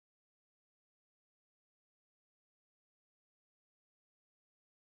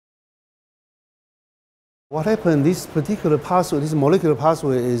What happened, this particular pathway, this molecular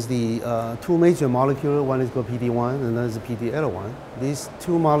pathway is the two major molecules. One is called PD-1 and another is PD-L1. These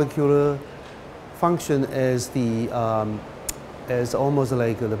two molecules function as as almost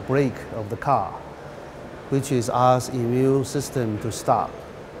like the brake of the car, which is ask immune system to stop.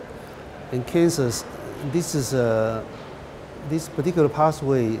 In cancers, this particular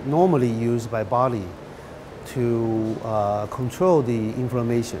pathway normally used by body to control the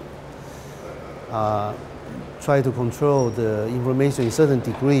inflammation. Try to control the inflammation in a certain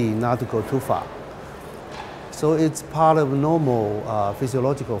degree, not to go too far. So it's part of normal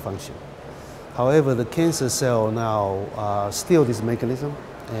physiological function. However, the cancer cell now steal this mechanism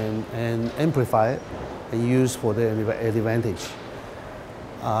and amplify it and use for their advantage.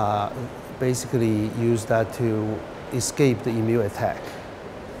 Basically use that to escape the immune attack,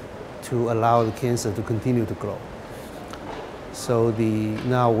 to allow the cancer to continue to grow. So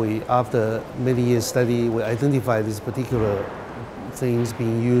after many years study, we identify these particular things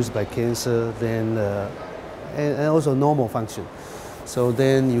being used by cancer, then and also normal function. So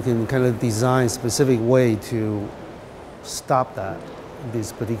then you can kind of design a specific way to stop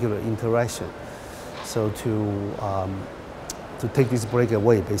this particular interaction. So to take this break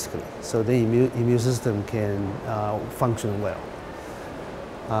away, basically, so the immune system can function well.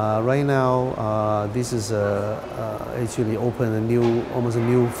 Right now, this is actually open almost a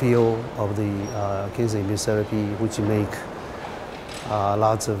new field of the cancer immunotherapy, which make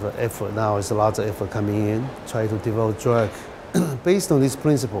lots of effort. Now there's lots of effort coming in, try to develop drug based on this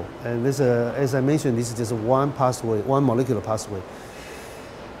principle. And this, as I mentioned, this is just one pathway, one molecular pathway.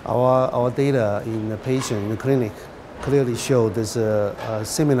 Our data in the patient in the clinic clearly show there's a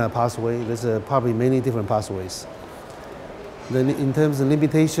similar pathway. There's probably many different pathways. Then in terms of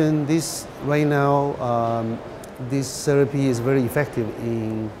limitation, right now, this therapy is very effective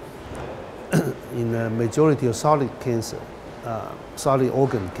in the majority of solid cancer, solid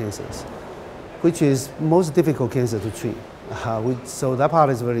organ cancers, which is most difficult cancer to treat. So that part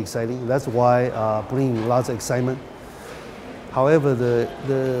is very exciting. That's why bringing lots of excitement. However,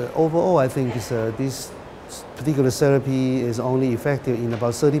 the overall, I think this particular therapy is only effective in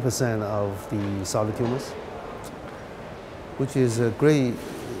about 30% of the solid tumors, which is a great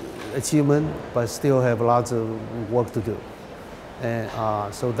achievement, but still have lots of work to do. And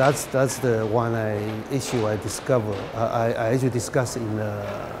so that's the one issue I discovered. I actually discussed in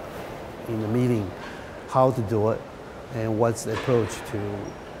the meeting how to do it and what's the approach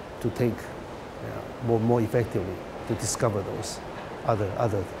to take more effectively to discover those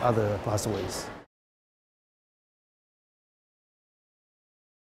other pathways.